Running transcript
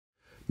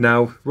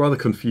Now, rather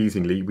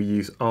confusingly, we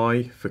use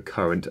I for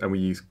current and we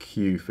use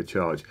Q for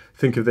charge.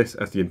 Think of this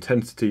as the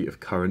intensity of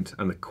current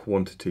and the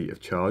quantity of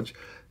charge.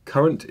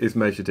 Current is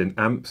measured in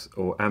amps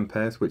or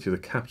amperes, which is a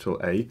capital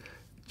A.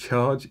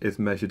 Charge is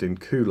measured in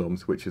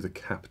coulombs, which is a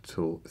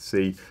capital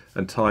C.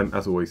 And time,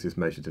 as always, is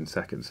measured in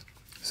seconds.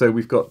 So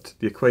we've got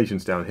the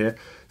equations down here.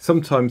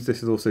 Sometimes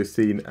this is also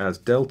seen as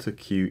delta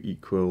Q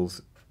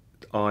equals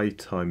I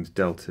times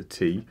delta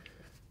T,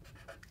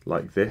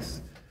 like this.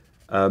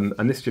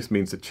 And this just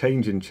means the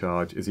change in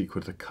charge is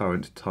equal to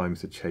current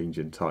times the change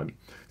in time.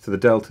 So the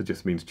delta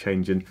just means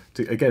change in.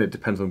 Again, it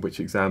depends on which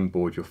exam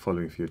board you're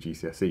following for your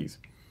GCSEs.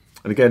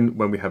 And again,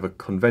 when we have a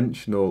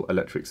conventional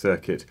electric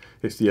circuit,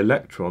 it's the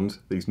electrons,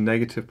 these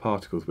negative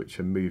particles, which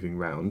are moving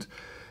round.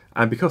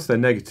 And because they're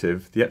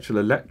negative, the actual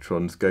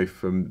electrons go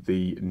from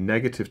the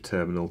negative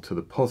terminal to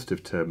the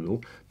positive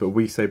terminal. But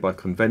we say by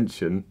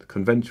convention, the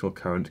conventional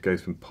current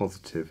goes from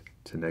positive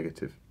to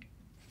negative.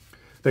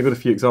 Then got a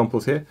few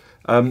examples here.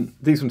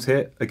 These ones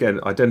here, again,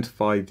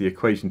 identify the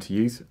equation to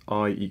use.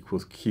 I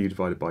equals Q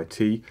divided by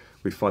T.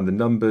 We find the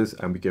numbers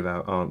and we give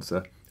our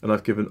answer. And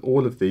I've given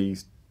all of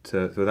these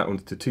so that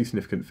one's to two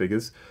significant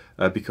figures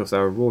because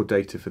our raw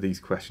data for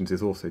these questions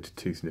is also to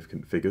two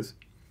significant figures.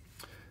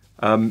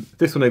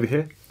 This one over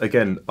here,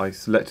 again, I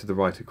selected the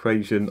right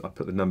equation, I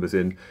put the numbers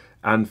in,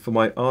 and for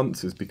my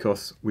answers,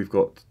 because we've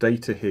got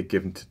data here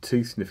given to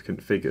two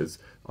significant figures,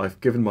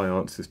 I've given my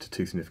answers to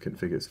two significant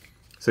figures.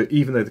 So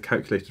even though the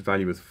calculated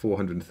value was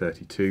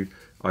 432,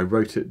 I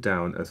wrote it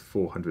down as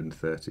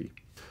 430.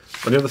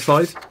 On the other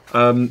side,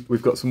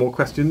 we've got some more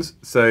questions.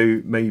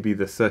 So maybe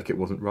the circuit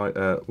wasn't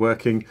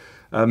working.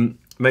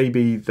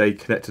 Maybe they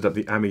connected up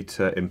the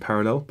ammeter in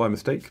parallel by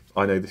mistake.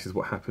 I know this is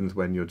what happens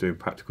when you're doing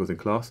practicals in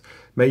class.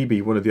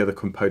 Maybe one of the other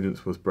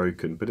components was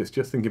broken, but it's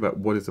just thinking about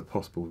what is a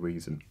possible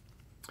reason.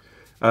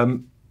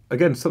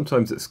 Again,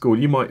 sometimes at school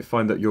you might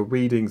find that your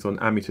readings on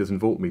ammeters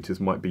and voltmeters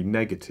might be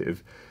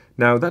negative.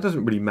 Now that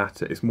doesn't really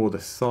matter, it's more the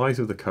size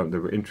of the current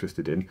that we're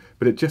interested in,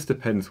 but it just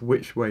depends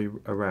which way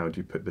around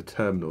you put the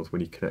terminals when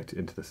you connect it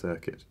into the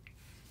circuit.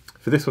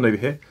 For this one over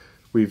here,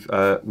 we've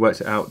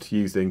worked it out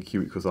using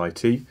Q equals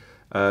IT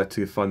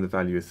to find the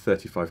value of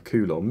 35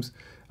 coulombs,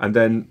 and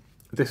then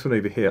this one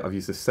over here, I've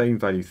used the same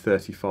value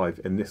 35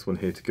 in this one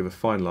here to give a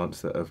final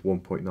answer of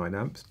 1.9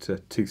 amps to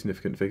two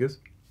significant figures.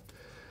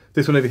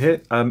 This one over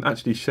here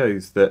actually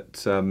shows that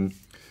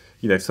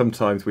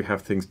sometimes we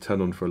have things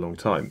turn on for a long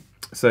time.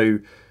 So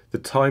the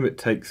time it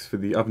takes for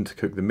the oven to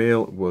cook the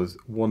meal was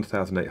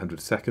 1,800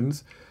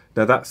 seconds.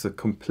 Now that's a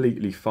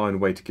completely fine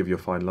way to give your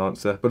final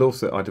answer, but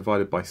also I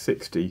divided by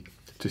 60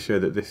 to show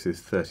that this is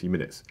 30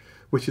 minutes,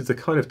 which is the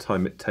kind of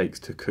time it takes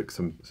to cook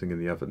something in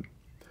the oven.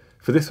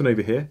 For this one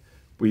over here,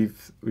 we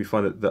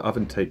find that the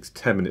oven takes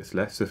 10 minutes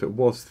less, so if it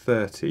was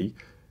 30,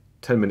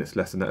 10 minutes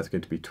less than that is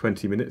going to be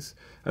 20 minutes,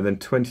 and then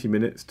 20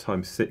 minutes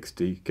times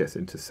 60 gets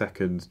into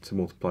seconds to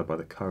multiply by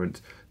the current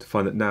to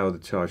find that now the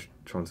charge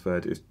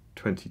transferred is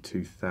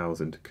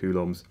 22,000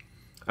 coulombs.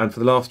 And for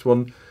the last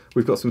one,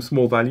 we've got some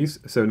small values.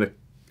 So in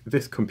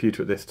this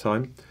computer at this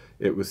time,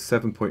 it was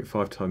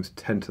 7.5 times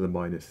 10 to the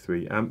minus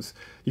 3 amps.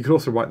 You can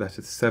also write that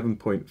as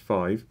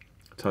 7.5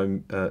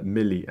 times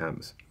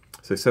milliamps.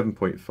 So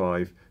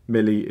 7.5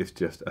 milli is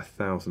just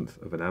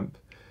 1,000th of an amp.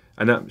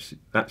 And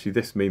actually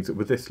this means that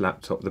with this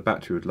laptop, the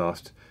battery would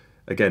last,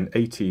 again,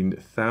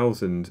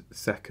 18,000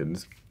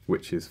 seconds,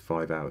 which is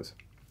 5 hours.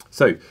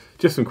 So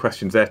just some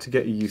questions there to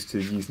get you used to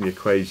using the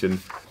equation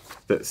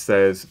that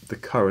says the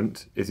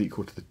current is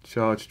equal to the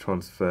charge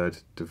transferred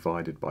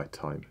divided by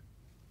time.